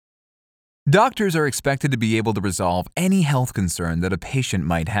Doctors are expected to be able to resolve any health concern that a patient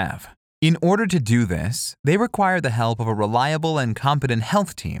might have. In order to do this, they require the help of a reliable and competent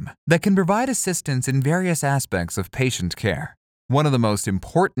health team that can provide assistance in various aspects of patient care. One of the most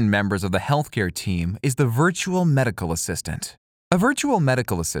important members of the healthcare team is the virtual medical assistant. A virtual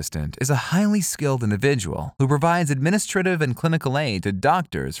medical assistant is a highly skilled individual who provides administrative and clinical aid to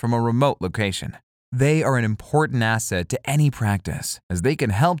doctors from a remote location. They are an important asset to any practice, as they can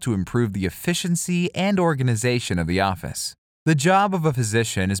help to improve the efficiency and organization of the office. The job of a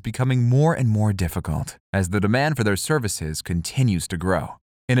physician is becoming more and more difficult as the demand for their services continues to grow.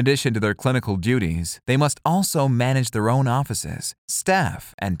 In addition to their clinical duties, they must also manage their own offices,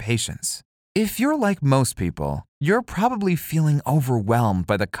 staff, and patients. If you're like most people, you're probably feeling overwhelmed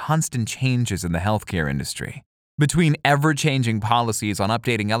by the constant changes in the healthcare industry. Between ever-changing policies on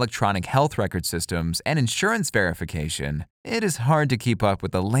updating electronic health record systems and insurance verification, it is hard to keep up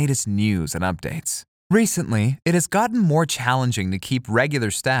with the latest news and updates. Recently, it has gotten more challenging to keep regular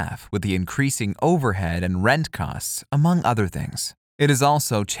staff with the increasing overhead and rent costs, among other things. It is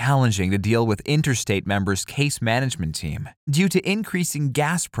also challenging to deal with Interstate members' case management team due to increasing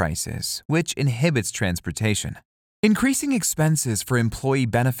gas prices, which inhibits transportation. Increasing expenses for employee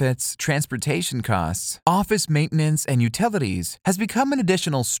benefits, transportation costs, office maintenance, and utilities has become an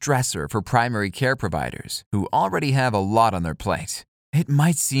additional stressor for primary care providers who already have a lot on their plate. It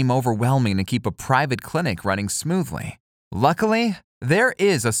might seem overwhelming to keep a private clinic running smoothly. Luckily, there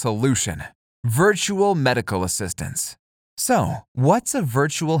is a solution: virtual medical assistants. So, what's a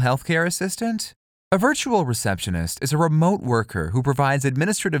virtual healthcare assistant? A virtual receptionist is a remote worker who provides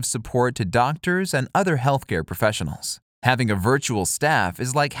administrative support to doctors and other healthcare professionals. Having a virtual staff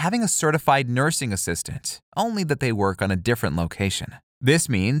is like having a certified nursing assistant, only that they work on a different location. This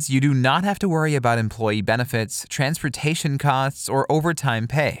means you do not have to worry about employee benefits, transportation costs, or overtime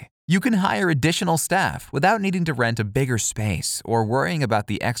pay. You can hire additional staff without needing to rent a bigger space or worrying about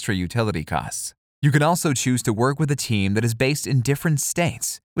the extra utility costs. You can also choose to work with a team that is based in different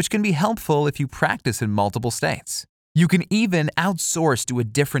states, which can be helpful if you practice in multiple states. You can even outsource to a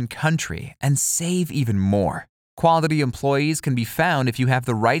different country and save even more. Quality employees can be found if you have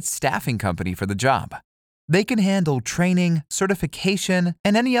the right staffing company for the job. They can handle training, certification,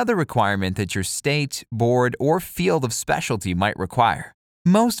 and any other requirement that your state, board, or field of specialty might require.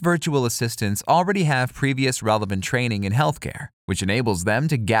 Most virtual assistants already have previous relevant training in healthcare, which enables them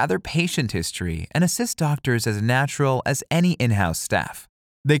to gather patient history and assist doctors as natural as any in-house staff.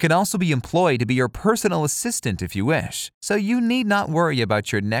 They can also be employed to be your personal assistant if you wish, so you need not worry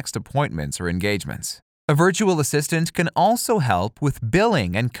about your next appointments or engagements. A virtual assistant can also help with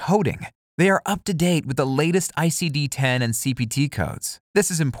billing and coding. They are up to date with the latest ICD-10 and CPT codes.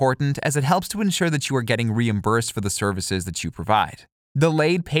 This is important as it helps to ensure that you are getting reimbursed for the services that you provide.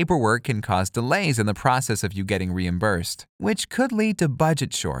 Delayed paperwork can cause delays in the process of you getting reimbursed, which could lead to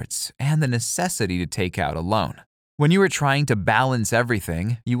budget shorts and the necessity to take out a loan. When you are trying to balance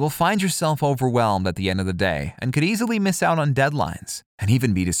everything, you will find yourself overwhelmed at the end of the day and could easily miss out on deadlines and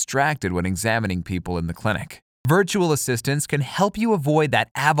even be distracted when examining people in the clinic. Virtual assistants can help you avoid that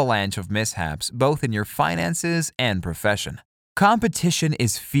avalanche of mishaps both in your finances and profession. Competition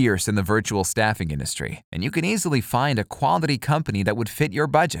is fierce in the virtual staffing industry, and you can easily find a quality company that would fit your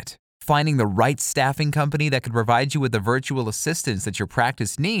budget. Finding the right staffing company that can provide you with the virtual assistants that your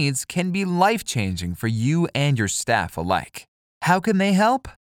practice needs can be life-changing for you and your staff alike. How can they help?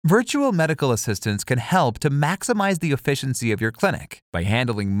 Virtual medical assistants can help to maximize the efficiency of your clinic by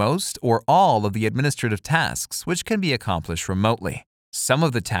handling most or all of the administrative tasks which can be accomplished remotely. Some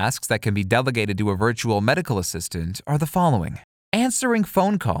of the tasks that can be delegated to a virtual medical assistant are the following: answering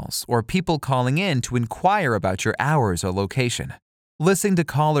phone calls or people calling in to inquire about your hours or location, listening to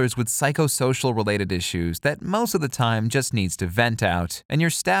callers with psychosocial related issues that most of the time just needs to vent out and your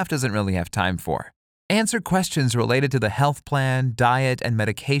staff doesn't really have time for, answer questions related to the health plan, diet, and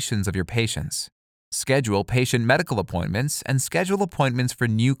medications of your patients, schedule patient medical appointments and schedule appointments for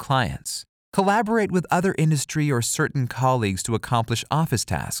new clients, collaborate with other industry or certain colleagues to accomplish office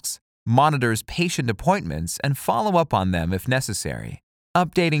tasks, monitors patient appointments and follow up on them if necessary,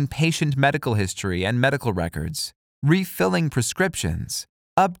 updating patient medical history and medical records, refilling prescriptions,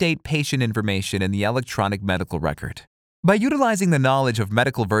 update patient information in the electronic medical record. By utilizing the knowledge of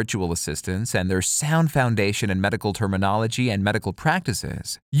medical virtual assistants and their sound foundation in medical terminology and medical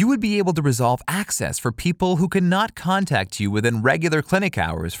practices, you would be able to resolve access for people who cannot contact you within regular clinic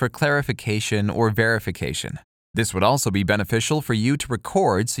hours for clarification or verification. This would also be beneficial for you to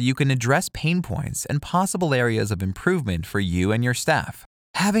record so you can address pain points and possible areas of improvement for you and your staff.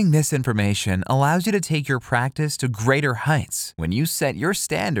 Having this information allows you to take your practice to greater heights when you set your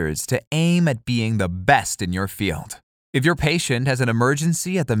standards to aim at being the best in your field. If your patient has an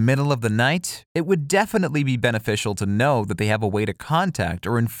emergency at the middle of the night, it would definitely be beneficial to know that they have a way to contact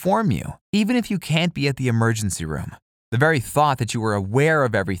or inform you, even if you can't be at the emergency room. The very thought that you are aware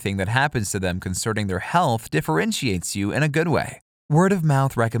of everything that happens to them concerning their health differentiates you in a good way.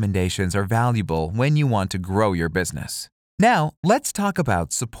 Word-of-mouth recommendations are valuable when you want to grow your business. Now, let's talk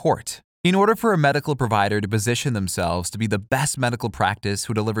about support. In order for a medical provider to position themselves to be the best medical practice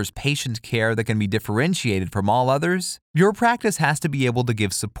who delivers patient care that can be differentiated from all others, your practice has to be able to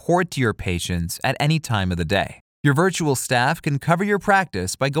give support to your patients at any time of the day. Your virtual staff can cover your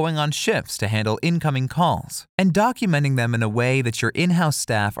practice by going on shifts to handle incoming calls and documenting them in a way that your in-house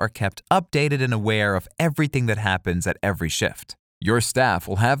staff are kept updated and aware of everything that happens at every shift. Your staff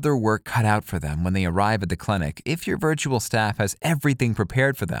will have their work cut out for them when they arrive at the clinic if your virtual staff has everything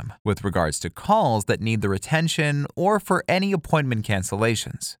prepared for them with regards to calls that need their attention or for any appointment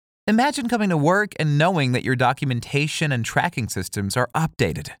cancellations. Imagine coming to work and knowing that your documentation and tracking systems are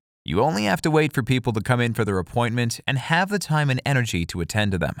updated. You only have to wait for people to come in for their appointment and have the time and energy to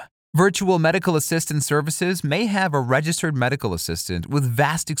attend to them. Virtual medical assistant services may have a registered medical assistant with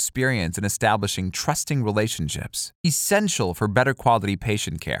vast experience in establishing trusting relationships, essential for better quality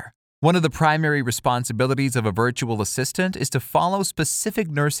patient care. One of the primary responsibilities of a virtual assistant is to follow specific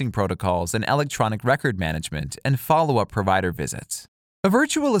nursing protocols and electronic record management and follow-up provider visits. A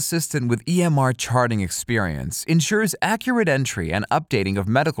virtual assistant with EMR charting experience ensures accurate entry and updating of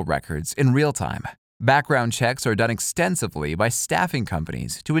medical records in real time. Background checks are done extensively by staffing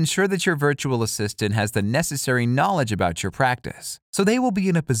companies to ensure that your virtual assistant has the necessary knowledge about your practice, so they will be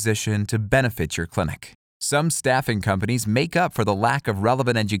in a position to benefit your clinic. Some staffing companies make up for the lack of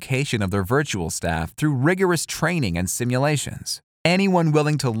relevant education of their virtual staff through rigorous training and simulations. Anyone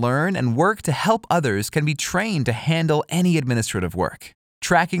willing to learn and work to help others can be trained to handle any administrative work.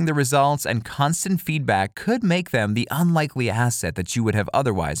 Tracking the results and constant feedback could make them the unlikely asset that you would have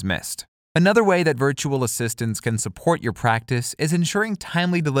otherwise missed. Another way that virtual assistants can support your practice is ensuring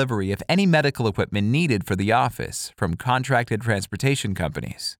timely delivery of any medical equipment needed for the office from contracted transportation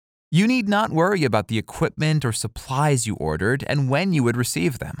companies. You need not worry about the equipment or supplies you ordered and when you would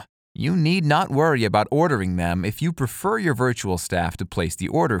receive them. You need not worry about ordering them if you prefer your virtual staff to place the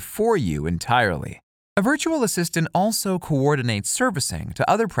order for you entirely. A virtual assistant also coordinates servicing to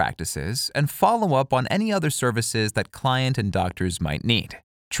other practices and follow up on any other services that client and doctors might need.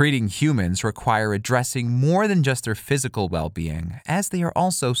 Treating humans require addressing more than just their physical well-being, as they are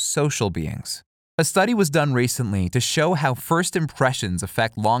also social beings. A study was done recently to show how first impressions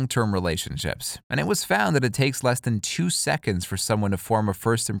affect long-term relationships, and it was found that it takes less than 2 seconds for someone to form a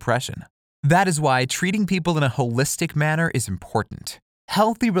first impression. That is why treating people in a holistic manner is important.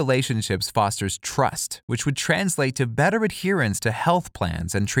 Healthy relationships fosters trust, which would translate to better adherence to health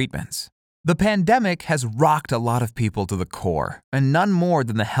plans and treatments. The pandemic has rocked a lot of people to the core, and none more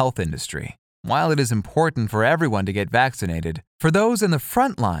than the health industry. While it is important for everyone to get vaccinated, for those in the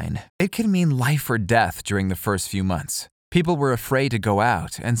front line, it can mean life or death during the first few months. People were afraid to go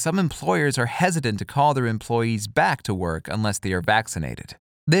out, and some employers are hesitant to call their employees back to work unless they are vaccinated.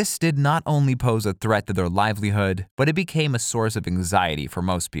 This did not only pose a threat to their livelihood, but it became a source of anxiety for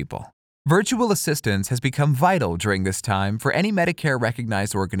most people. Virtual assistance has become vital during this time for any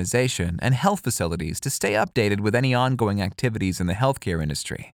Medicare-recognized organization and health facilities to stay updated with any ongoing activities in the healthcare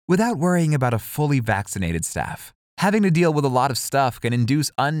industry without worrying about a fully vaccinated staff. Having to deal with a lot of stuff can induce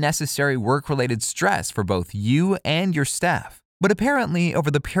unnecessary work-related stress for both you and your staff. But apparently,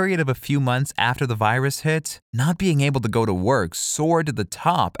 over the period of a few months after the virus hit, not being able to go to work soared to the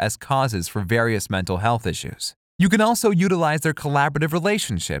top as causes for various mental health issues. You can also utilize their collaborative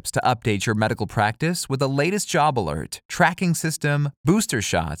relationships to update your medical practice with the latest job alert, tracking system, booster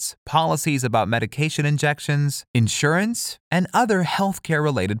shots, policies about medication injections, insurance, and other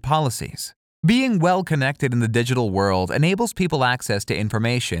healthcare-related policies. Being well-connected in the digital world enables people access to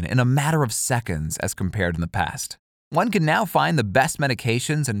information in a matter of seconds as compared in the past. One can now find the best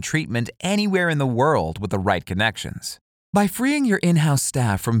medications and treatment anywhere in the world with the right connections. By freeing your in-house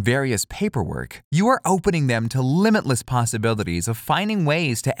staff from various paperwork, you are opening them to limitless possibilities of finding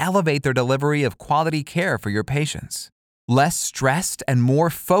ways to elevate their delivery of quality care for your patients. Less stressed and more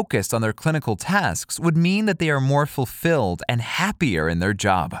focused on their clinical tasks would mean that they are more fulfilled and happier in their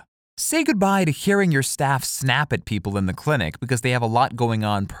job. Say goodbye to hearing your staff snap at people in the clinic because they have a lot going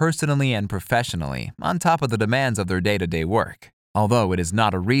on personally and professionally, on top of the demands of their day-to-day work. Although it is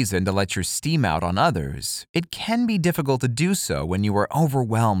not a reason to let your steam out on others, it can be difficult to do so when you are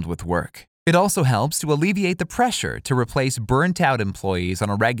overwhelmed with work. It also helps to alleviate the pressure to replace burnt-out employees on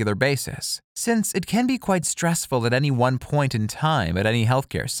a regular basis, since it can be quite stressful at any one point in time at any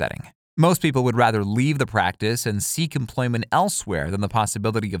healthcare setting. Most people would rather leave the practice and seek employment elsewhere than the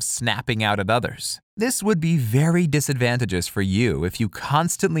possibility of snapping out at others. This would be very disadvantageous for you if you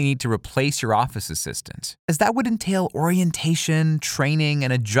constantly need to replace your office assistant, as that would entail orientation, training,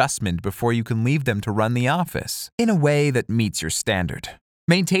 and adjustment before you can leave them to run the office in a way that meets your standard.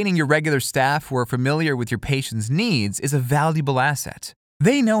 Maintaining your regular staff who are familiar with your patient's needs is a valuable asset.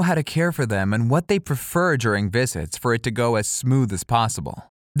 They know how to care for them and what they prefer during visits for it to go as smooth as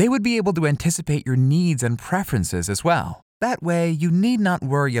possible. They would be able to anticipate your needs and preferences as well. That way, you need not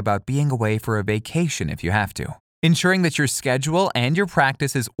worry about being away for a vacation if you have to. Ensuring that your schedule and your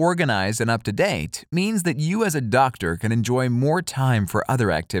practice is organized and up to date means that you as a doctor can enjoy more time for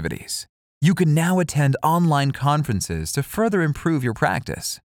other activities. You can now attend online conferences to further improve your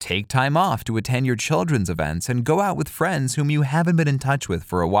practice. Take time off to attend your children's events and go out with friends whom you haven't been in touch with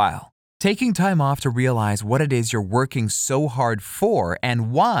for a while. Taking time off to realize what it is you're working so hard for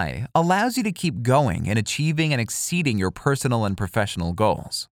and why allows you to keep going in achieving and exceeding your personal and professional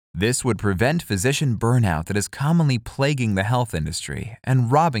goals. This would prevent physician burnout that is commonly plaguing the health industry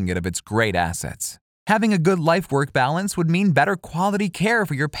and robbing it of its great assets. Having a good life-work balance would mean better quality care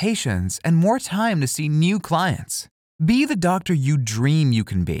for your patients and more time to see new clients. Be the doctor you dream you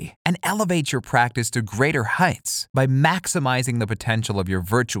can be and elevate your practice to greater heights by maximizing the potential of your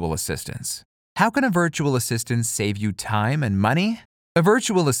virtual assistants. How can a virtual assistant save you time and money? A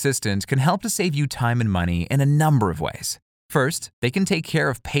virtual assistant can help to save you time and money in a number of ways. First, they can take care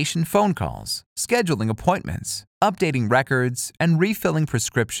of patient phone calls, scheduling appointments, updating records, and refilling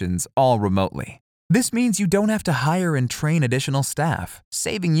prescriptions all remotely. This means you don't have to hire and train additional staff,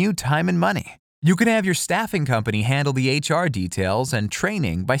 saving you time and money. You can have your staffing company handle the HR details and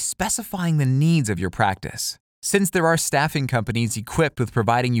training by specifying the needs of your practice. Since there are staffing companies equipped with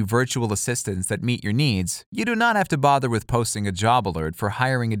providing you virtual assistants that meet your needs, you do not have to bother with posting a job alert for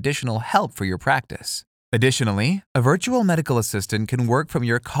hiring additional help for your practice. Additionally, a virtual medical assistant can work from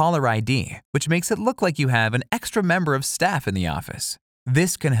your caller ID, which makes it look like you have an extra member of staff in the office.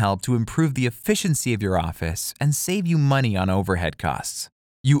 This can help to improve the efficiency of your office and save you money on overhead costs.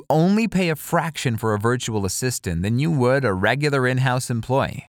 You only pay a fraction for a virtual assistant than you would a regular in-house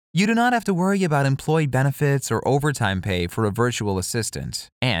employee. You do not have to worry about employee benefits or overtime pay for a virtual assistant,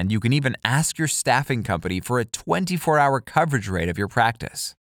 and you can even ask your staffing company for a 24-hour coverage rate of your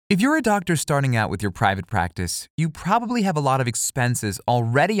practice. If you're a doctor starting out with your private practice, you probably have a lot of expenses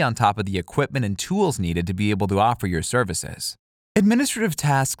already on top of the equipment and tools needed to be able to offer your services. Administrative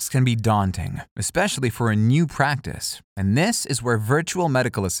tasks can be daunting, especially for a new practice, and this is where virtual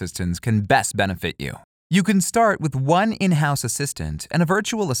medical assistants can best benefit you. You can start with one in-house assistant and a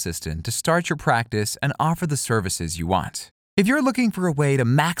virtual assistant to start your practice and offer the services you want. If you're looking for a way to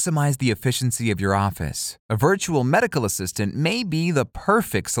maximize the efficiency of your office, a virtual medical assistant may be the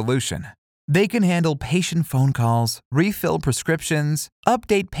perfect solution. They can handle patient phone calls, refill prescriptions,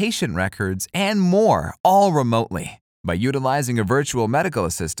 update patient records, and more, all remotely. By utilizing a virtual medical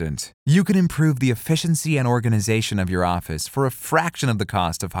assistant, you can improve the efficiency and organization of your office for a fraction of the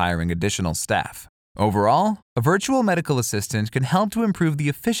cost of hiring additional staff. Overall, a virtual medical assistant can help to improve the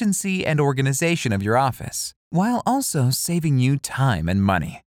efficiency and organization of your office, while also saving you time and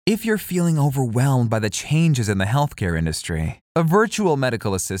money. If you're feeling overwhelmed by the changes in the healthcare industry, a virtual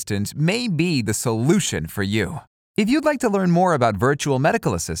medical assistant may be the solution for you. If you'd like to learn more about virtual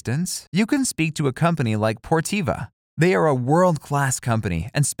medical assistants, you can speak to a company like Portiva. They are a world-class company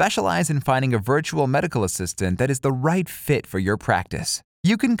and specialize in finding a virtual medical assistant that is the right fit for your practice.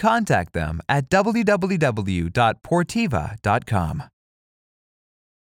 You can contact them at www.portiva.com.